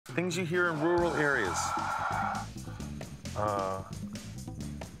Things you hear in rural areas.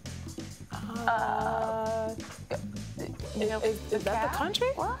 Is that the country?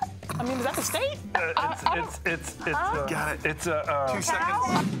 What? I mean, is that the state? Got it. It's 2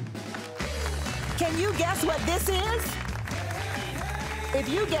 seconds. Can you guess what this is? If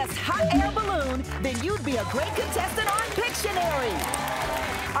you guessed hot air balloon, then you'd be a great contestant on Pictionary.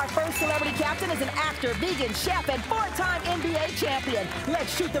 Our first celebrity captain is an actor, vegan, chef, and 4-time NBA champion.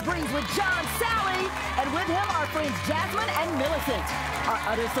 Let's shoot the breeze with John Salley. And with him, our friends Jasmine and Millicent. Our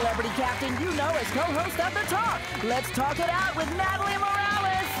other celebrity captain you know as co-host of The Talk. Let's talk it out with Natalie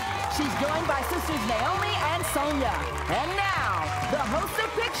Morales. She's joined by sisters Naomi and Sonia. And now, the host of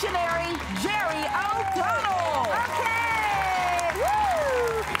Pictionary, Jerry O'Connell. Okay.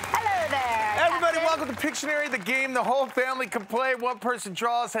 Woo! Hello there. Everybody, welcome to Pictionary, the game the whole family can play. One person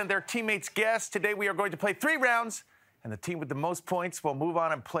draws and their teammates guess. Today we are going to play 3 rounds, and the team with the most points will move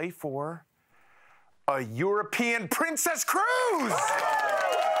on and play for a European princess cruise.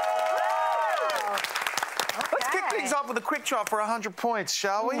 Let's kick things off with a quick draw for 100 points,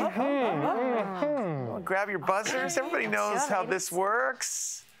 shall we? Grab your buzzers. Everybody knows how this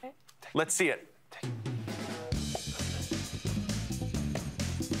works. Let's see it.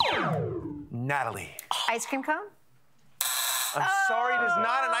 Natalie. Ice cream cone? I'm sorry, it is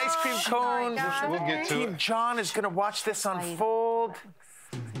not an ice cream cone. We'll get to Team it. John is going to watch this unfold,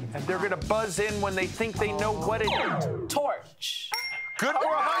 and they're going to buzz in when they think they know what it is. Torch. Good for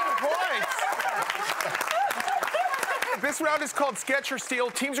 100 points. This round is called Sketch or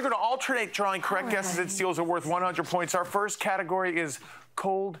Steal. Teams are going to alternate drawing correct guesses, and steals are worth 100 points. Our first category is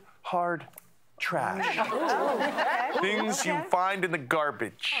cold, hard trash. Things you find in the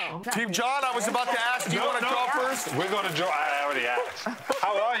garbage. Team John, I was about to ask, do you want to draw first? We're going to draw. I already asked.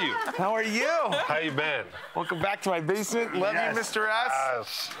 How are you? How are you? How you been? Welcome back to my basement. Love you, Mr. S.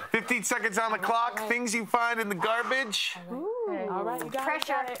 Yes. 15 seconds on the clock. Things you find in the garbage. All right, you got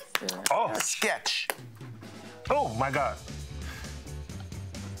Pressure. it. Oh, Sketch. oh my God.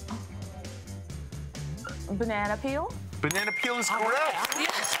 Banana peel. Banana peel is correct.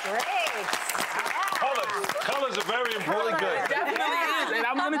 Yes. Great. Colors are very important. Good. Definitely is, and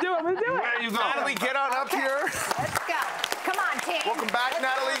I'm gonna do it. Where you go? Natalie, get on up here. Let's go. Come on, team. Welcome back,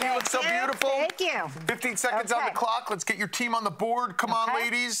 Natalie. You look so beautiful. Thank you. 15 seconds on the Okay. clock. Let's get your team on the board. Come on, Okay.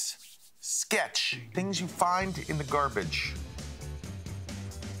 ladies. Sketch. Things you find in the garbage.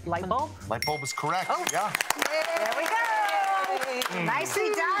 Light bulb? Light bulb is correct. Yeah. There we go. Nicely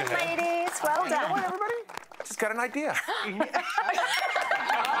done, ladies. Well You know what, done. everybody? I just got an idea.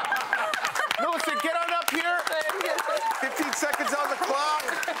 Millicent, get on up here. 15 seconds on the clock.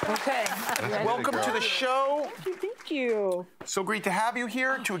 Okay. Welcome to the show. Thank you. So great to have you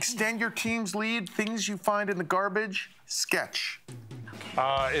here. To extend your team's lead, things you find in the garbage, sketch.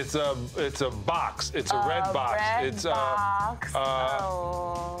 It's a box. It's a red box. Red It's box.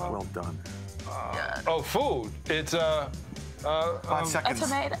 Well done. food. It's 5 A seconds.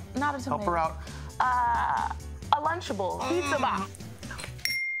 tomato. Not a tomato. Help her out. A Lunchable. Pizza box.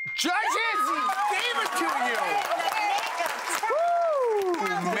 Judges, he gave it to you. Woo,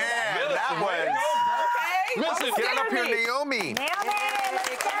 man, that was. Listen, Get on up here, Naomi. Nailed it.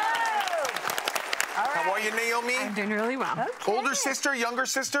 Let's go. All right. How are you, Naomi? I'm doing really well. Older sister, younger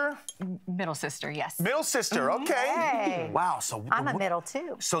sister? Middle sister, yes. Middle sister, okay. Hey. Wow, so I'm a middle,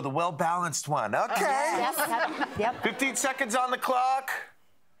 too. So the well-balanced one, okay. Yep. 15 seconds on the clock.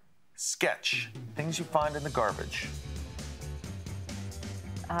 Sketch. Things you find in the garbage.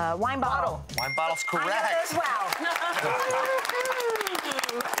 Wine bottle. Wine bottle's correct. I know those well.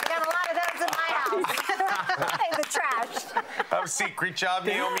 We got a lot of those in my house. In the trash. Have a seat. Great job,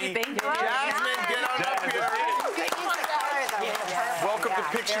 Naomi. Thank you. Jasmine, get on up here. Welcome to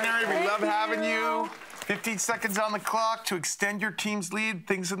Pictionary. We love having you. 15 seconds on the clock to extend your team's lead.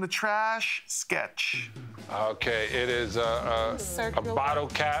 Things in the trash. Sketch. Okay, it is a Circular. bottle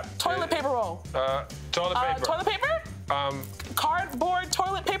cap. Toilet paper roll. Toilet paper. Toilet paper. Cardboard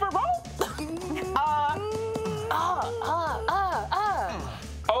toilet paper roll.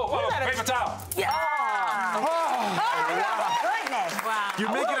 Paper towel. Yeah. Goodness. Wow.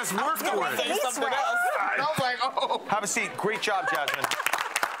 You're making us work for it. Say something else. I was like, oh. Have a seat. Great job, Jasmine.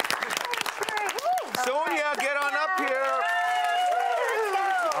 Sonia, get on up here.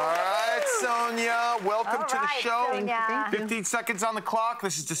 All right, Sonia, welcome to the show. Sonia. 15 seconds on the clock.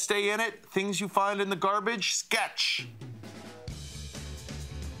 This is to stay in it. Things you find in the garbage. Sketch.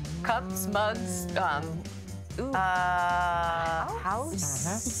 Cups, mugs,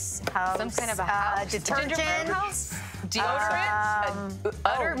 House. some kind of a house. Detergent. Gingerbread house.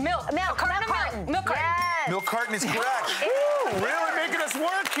 Deodorant. Milk. Milk. Carton of milk. Milk carton. Yes. Milk carton is correct. Really making us last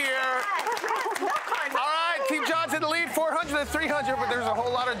work here. All right, Team John's in the lead, 400 to 300, but there's a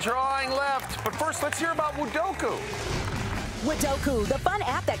whole lot of drawing left. But first, let's hear about Woodoku. Woodoku, the fun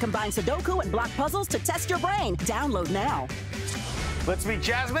app that combines Sudoku and block puzzles to test your brain. Download now. Let's meet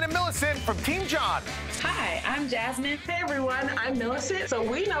Jasmine and Millicent from Team John. Hi, I'm Jasmine. Hey everyone, I'm Millicent. So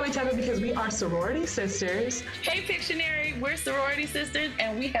we know each other because we are sorority sisters. Hey Pictionary, we're sorority sisters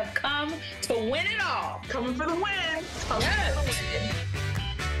and we have come to win it all. Coming for the win. Yes.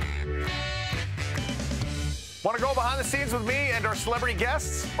 Want to go behind the scenes with me and our celebrity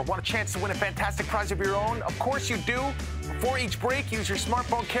guests? Or want a chance to win a fantastic prize of your own? Of course you do. Before each break, use your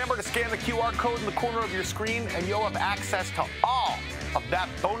smartphone camera to scan the QR code in the corner of your screen and you'll have access to all of that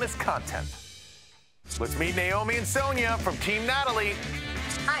bonus content. Let's meet Naomi and Sonia from Team Natalie.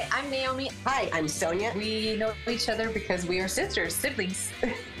 Hi, I'm Naomi. Hi, I'm Sonia. We know each other because we are sisters, siblings.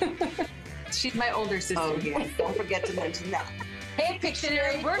 She's my older sister. Oh, yes. Don't forget to mention that. Hey,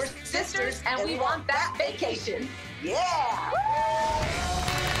 Pictionary, we're sisters and we want that vacation. Yeah!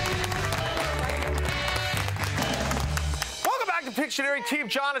 Welcome back to Pictionary. Team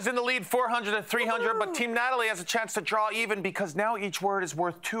John is in the lead, 400 to 300, but Team Natalie has a chance to draw even because now each word is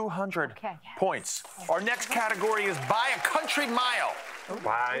worth 200 points. Our next category is by a country mile.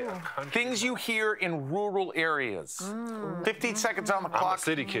 By a country. Things you hear in rural areas. 15 seconds on the clock. I'm a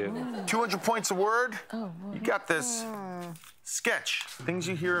city kid. 200 points a word. You got this. Sketch. Things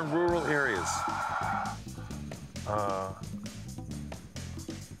you hear in rural areas.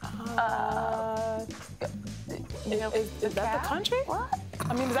 Is that the country? What?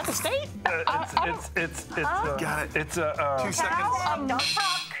 I mean, is that the state? Got it. It's a 2 seconds. Don't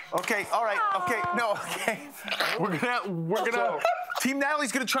talk. Okay, all right, okay, no, okay. We're gonna, Team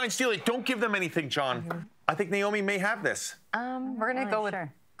Natalie's gonna try and steal it. Don't give them anything, John. I think Naomi may have this. We're gonna go with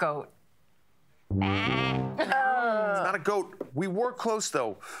goat. It's not a goat. We were close,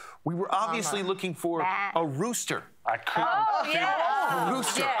 though. We were obviously looking for a rooster. I couldn't. A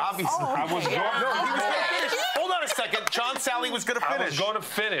rooster, obviously. I was going. No, he was gonna finish. Hold on a second. John Salley was gonna finish. I was going to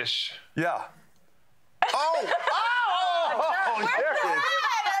finish. Yeah. Oh! There it is.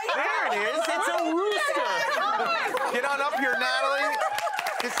 There it is. It's a rooster. Get on up here, Natalie.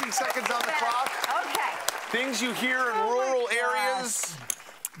 15 seconds on the clock. Okay. Things you hear in rural areas.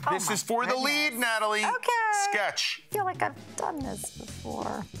 This is for the lead, Natalie. Okay. Sketch. I feel like I've done this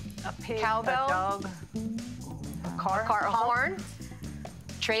before. A pig, cowbell, a dog, a car, a horn,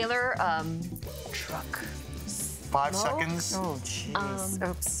 trailer, truck. 5 seconds. Oh, jeez.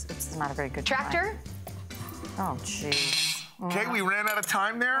 Oops, it's not a very good Tractor. Oh, jeez. Okay, we ran out of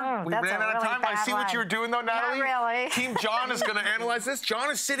time there. We that's ran a out of really time. I bad see what one. you were doing, though, Natalie. Not really. Team John is going to analyze this.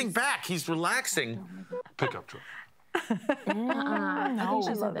 John is sitting back. He's relaxing. Pickup truck. No.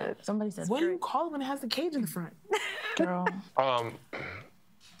 She said that. Somebody said What do you call it when it has the cage in the front? girl.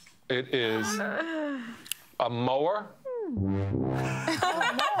 It is a mower.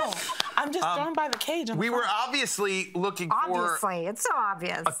 I'm just thrown by the cage. We were obviously looking for Obviously, it's so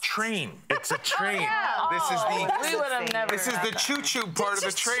obvious. a train. It's a train. This is We would have never. This is the choo-choo part of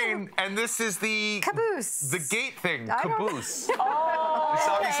the train, and this is the Caboose. The gate thing, I don't- caboose. It's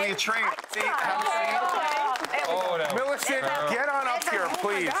obviously a train. See, have a seat. Oh, that. Millicent, get on up here,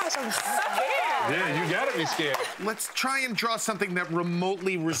 please. Gosh, I'm so scared. Yeah, you gotta be scared. Let's try and draw something that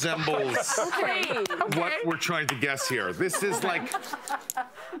remotely resembles what we're trying to guess here. This is like,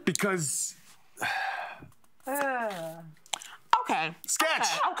 because... Okay. Sketch.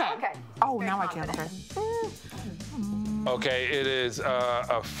 Okay. Oh, now I can. Okay. Okay, it is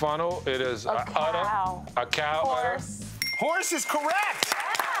a funnel. It is a udder. A cow udder. Horse is correct.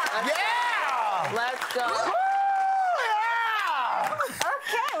 Yeah. Let's go. Yeah.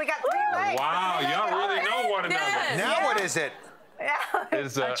 Okay, we got 3 right. Wow, y'all really know one another. Now what is it?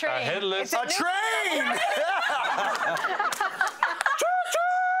 It's a headless. A train.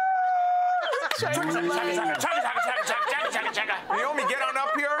 Naomi, get on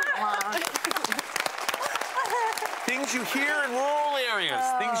up here. Things you hear in rural areas.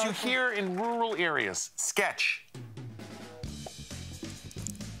 Things you hear in rural areas. Sketch.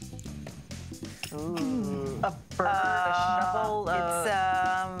 A bird, a shovel, a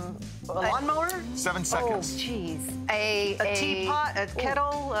lawnmower. 7 seconds. Jeez. A teapot, a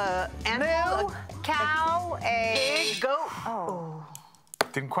kettle, animal, a cow, a pig, goat. Oh.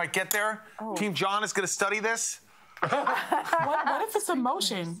 Didn't quite get there. Team John is going to study this. What if it's a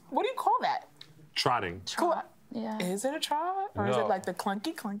motion? What do you call that? Trotting. Yeah. Is it a trot? Or is No. it like the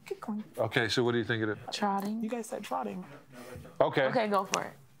clunky, clunky, clunky? Okay, so what do you think it is? Trotting. You guys said trotting. Okay. Okay, go for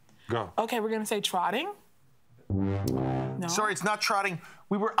it. Go. Okay, we're going to say trotting. No. Sorry, it's not trotting.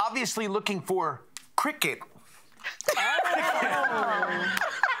 We were obviously looking for cricket.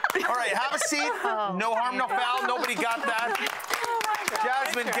 All right, have a seat. No harm, no foul. Nobody got that.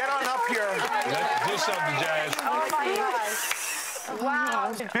 Jasmine, get on up here. Let's do something, Jazz. Oh my gosh.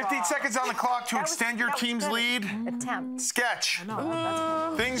 Wow. 15 seconds on the clock to extend your team's lead. Attempt. Sketch.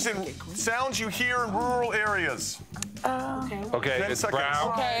 Things and sounds you hear in rural areas. Okay, 10 it's seconds.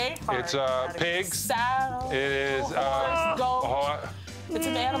 brown. Okay. It's pigs. Sow. It is Goat. It's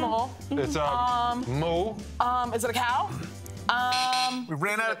an animal. it's moo. Is it a cow? We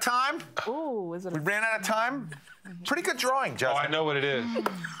ran out of time. Ooh, is it We ran out of time. Pretty good drawing, Oh, Jasmine. I know what it is.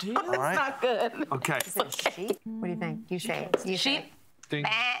 All right. not good. Okay. Sheep? What do you think? You say. Sheep. Ding.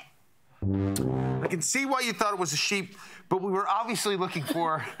 I can see why you thought it was a sheep, but we were obviously looking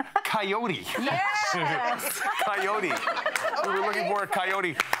for coyote. Yes. Coyote. We were looking for a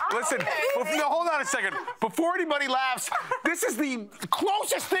coyote. Listen, no, hold on a second. Before anybody laughs, this is the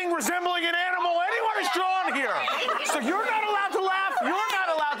closest thing resembling an animal anyone has drawn here. So you're not allowed to laugh. You're not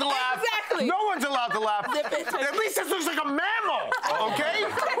allowed to laugh. Exactly. No one's allowed to laugh. At least this looks like a mammal, okay?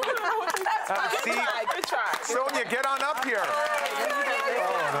 Have a seat. Good try. Sonia, get on up here.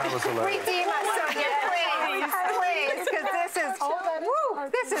 Oh, that was hilarious. Redeem us, Sonia, please,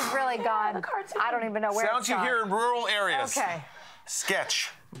 because this is really gone. I don't even know where Sounds it's you gone. hear in rural areas. Okay.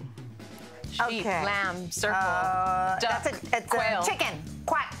 Sketch. Sheep. Okay. Lamb. Circle. That's it's Quail. a chicken.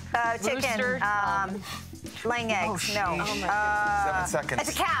 Quack. Chicken. Rooster. Laying eggs. No. 7 seconds.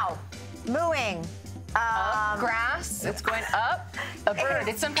 It's a cow. Mooing. Grass. It's going up. A bird.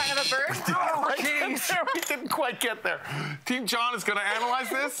 It's some kind of a bird. We didn't quite get there. Team John is going to analyze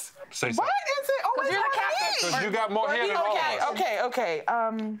this. Say What something. is it? Oh, You're the captain. Because you got more hair than all of us. Okay.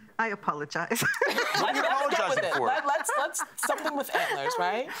 I apologize. What are you apologizing for? Let's something with antlers,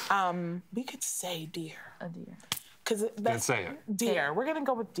 right? We could say deer. A deer. Because Then say it. deer. We're gonna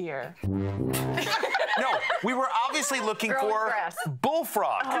go with deer. No, we were obviously looking Girl with for grass.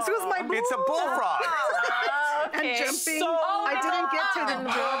 bullfrog. This was my It's a bullfrog. and jumping. So I didn't get to the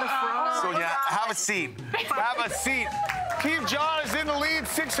frog. So yeah, have a seat. Have a seat. Team John is in the lead,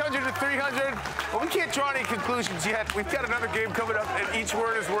 600 to 300. But we can't draw any conclusions yet. We've got another game coming up, and each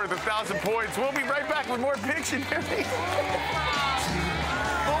word is worth 1,000 points. We'll be right back with more Pictionary.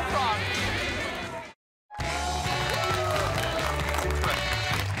 Bullfrog.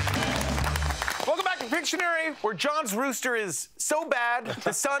 Welcome back to Pictionary, where John's rooster is so bad,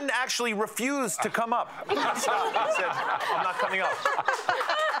 the sun actually refused to come up. He said, I'm not coming up.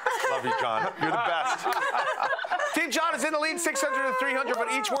 Love you, John. You're the best. Team John is in the lead, 600 to 300,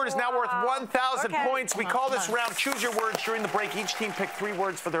 but each word is now worth 1,000 points. We call this round Choose Your Words. During the break, each team picked 3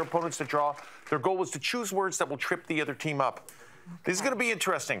 words for their opponents to draw. Their goal was to choose words that will trip the other team up. This is going to be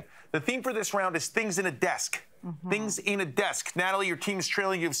interesting. The theme for this round is things in a desk. Things in a desk. Natalie, your team is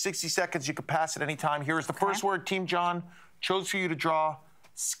trailing. You have 60 seconds. You can pass at any time. Here is the first word Team John chose for you to draw.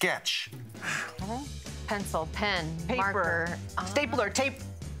 Sketch. Pencil. Pen. Paper. Marker. Stapler. Tape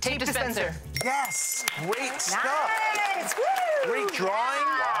dispenser. Yes, great stuff. Nice. Woo. Great drawing.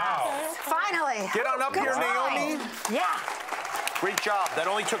 Wow. Finally. Get on up here, drawing. Naomi. Yeah. Great job. That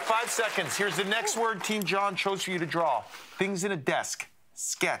only took 5 seconds. Here's the next word Team John chose for you to draw. Things in a desk.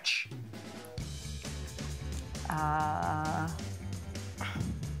 Sketch. A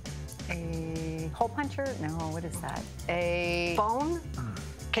hole puncher? No, what is that? A Phone.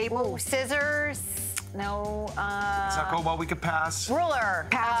 Cable. Ooh, scissors? No. Does that go well? We could pass. Ruler.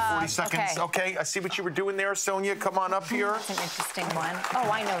 40 seconds. Okay, I see what you were doing there. Sonia, come on up here. That's an interesting one. Oh,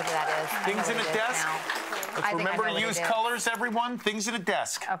 I know what that is. Things in a desk. Let's remember to use colors, everyone. Things in a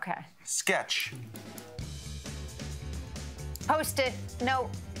desk. Okay. Sketch. Post-it. No.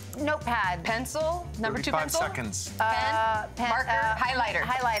 Notepad. Pencil. Number 2 35 pencil. seconds. Pen. Marker. Highlighter.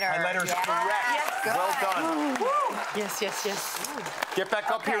 Highlighter. Highlighter's Yes. correct. Well done. Yes. Get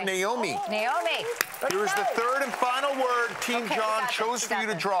back up here, Naomi. Naomi. Here is the third and final word Team Okay, John we got this, chose we for got you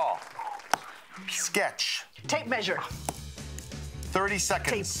to this. draw. Sketch. Tape measure. 30 Tape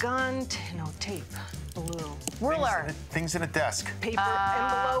seconds. gun. Tape. Blue. Ruler. Things in a desk. Paper.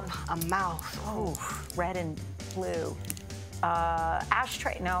 Envelope. A mouth. Oh, red and blue.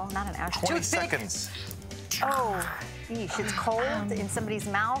 Ashtray. No, not an ashtray. 20 seconds. Oh, yeesh, it's cold in somebody's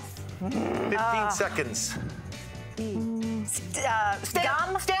mouth. 15 seconds. Gum.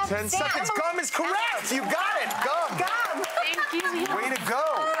 10 seconds. Gum is correct. You got it. Gum. Thank you. Way to go.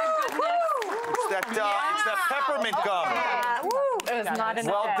 It's that peppermint gum. It was not in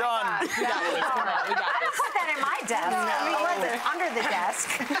Well the desk. done. We got this. Come on, we got I this. put that in my desk. It wasn't under the desk.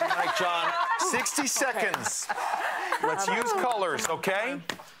 All right, John. 60 seconds. Let's use colors, okay?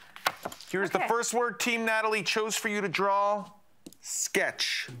 Here's the first word Team Natalie chose for you to draw.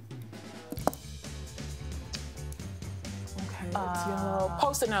 Sketch. Okay. Yellow.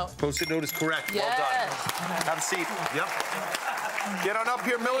 Post-it note. Post-it note is correct. Yes. Well done. Have a seat. Yep. Get on up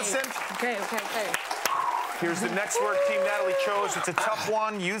here, Millicent. Okay. Here's the next word Team Natalie chose. It's a tough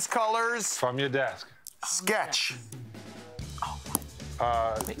one. Use colors. From your desk. Sketch.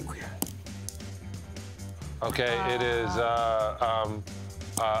 Okay, it is a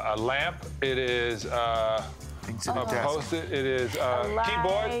lamp. It is a post-it. It is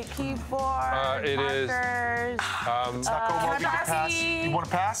keyboard. Keyboard. It is. It's not going well. You can pass. You want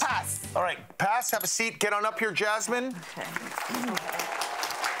to pass? Pass. All right, pass. Have a seat. Get on up here, Jasmine.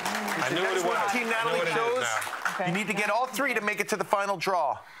 I knew what it was. Team Natalie chose. You need to get all three to make it to the final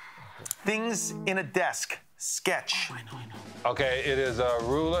draw. Things in a desk. Sketch. I know. Okay, it is a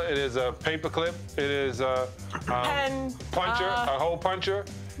ruler. It is a paper clip. It is a Pen. puncher, a hole puncher.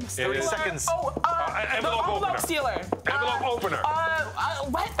 30 seconds. Envelope opener. Sealer. Envelope opener.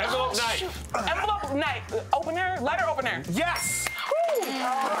 What? Envelope knife. Envelope knife. Opener. Letter opener. Yes.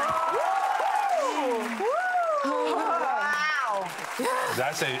 Wow. Did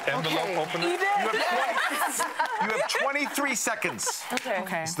I say envelope opener? You did. You have 23 seconds.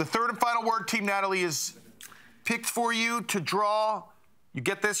 Okay. It's the third and final word Team Natalie is picked for you to draw. You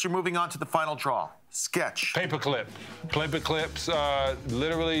get this, you're moving on to the final draw. Sketch. Paper clip. Paper clips,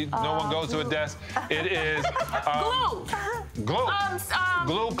 literally, no one goes to a desk. It is Glue. glue.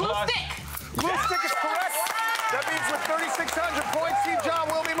 Glue plus. stick. Glue stick is correct. That means with 3,600 points, Team John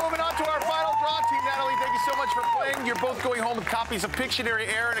will be moving on to our final draw. Team Natalie, thank you so much for playing. You're both going home with copies of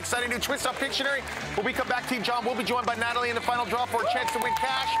Pictionary Air, an exciting new twist on Pictionary. When we come back, Team John will be joined by Natalie in the final draw for a chance to win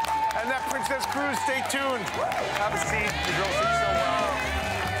cash. And that Princess Cruise, stay tuned. Have a seat. The girls did so well.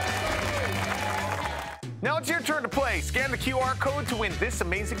 Now it's your turn to play. Scan the QR code to win this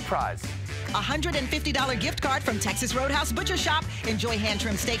amazing prize. $150 gift card from Texas Roadhouse Butcher Shop. Enjoy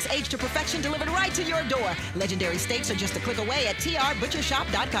hand-trimmed steaks aged to perfection delivered right to your door. Legendary steaks are just a click away at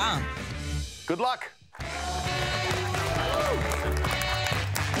trbutchershop.com. Good luck.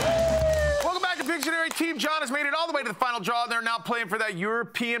 Welcome back to Pictionary. Team John has made it all the way to the final draw. They're now playing for that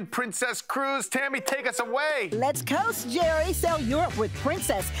European Princess Cruise. Tammy, take us away. Let's coast, Jerry. Sail Europe with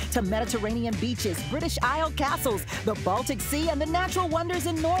Princess to Mediterranean beaches, British Isle castles, the Baltic Sea, and the natural wonders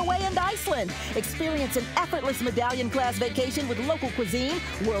in Norway and Iceland. Experience an effortless medallion-class vacation with local cuisine,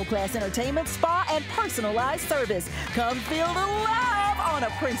 world-class entertainment, spa, and personalized service. Come feel the love on a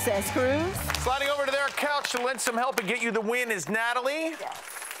Princess Cruise. Sliding over to their couch to lend some help and get you the win is Natalie.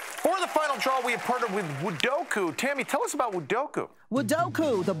 For the final draw, we have partnered with Woodoku. Tammy, tell us about Woodoku.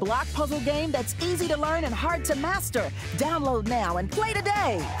 Woodoku, the block puzzle game that's easy to learn and hard to master. Download now and play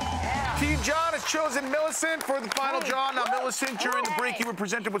today. Team John has chosen Millicent for the final draw. Now, Millicent, during the break, you were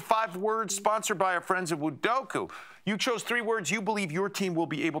presented with 5 words sponsored by our friends at Woodoku. You chose 3 words you believe your team will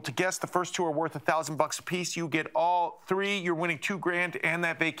be able to guess. The first 2 are worth $1,000 apiece. You get all 3. You're winning $2 grand and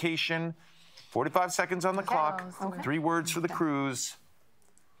that vacation. 45 seconds on the clock. 3 words for the cruise.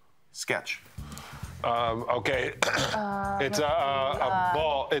 Sketch. Okay. It's a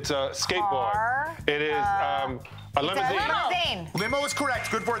ball. It's a skateboard. It is a limousine. Limo is correct.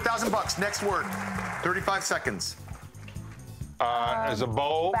 Good for $1,000. Next word. 35 seconds. It's a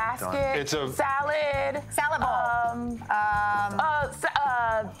bowl. Basket. It's a salad. Salad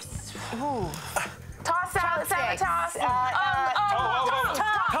bowl. Toss salad. Salad toss.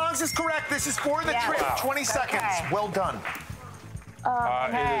 Tongs is correct. This is for the trip. 20 seconds. Well done.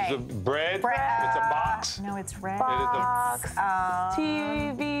 It is a bread. It's a box. No, it's red. Box.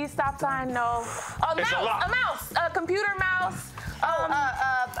 TV. Stop sign. No. A mouse. A computer mouse.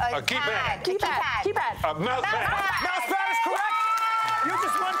 A keypad. Keypad. A mouse pad. Mouse pad is correct. You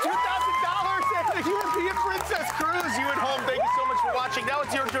just won $2,000 at the European Princess Cruise. You at home, thank you so much for watching. Now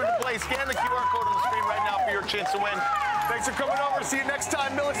it's your turn to play. Scan the QR code on the screen right now for your chance to win. Thanks for coming over. See you next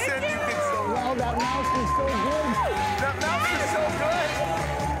time, Millicent. You did so well. That mouse is so good. That mouse is so good.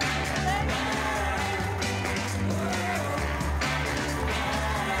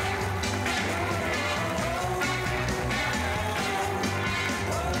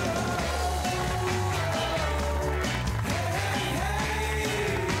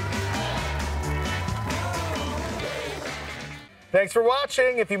 Thanks for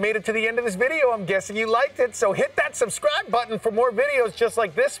watching. If you made it to the end of this video, I'm guessing you liked it. So hit that subscribe button for more videos just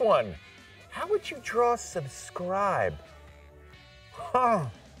like this one. How would you draw subscribe? Huh.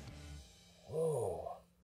 Whoa.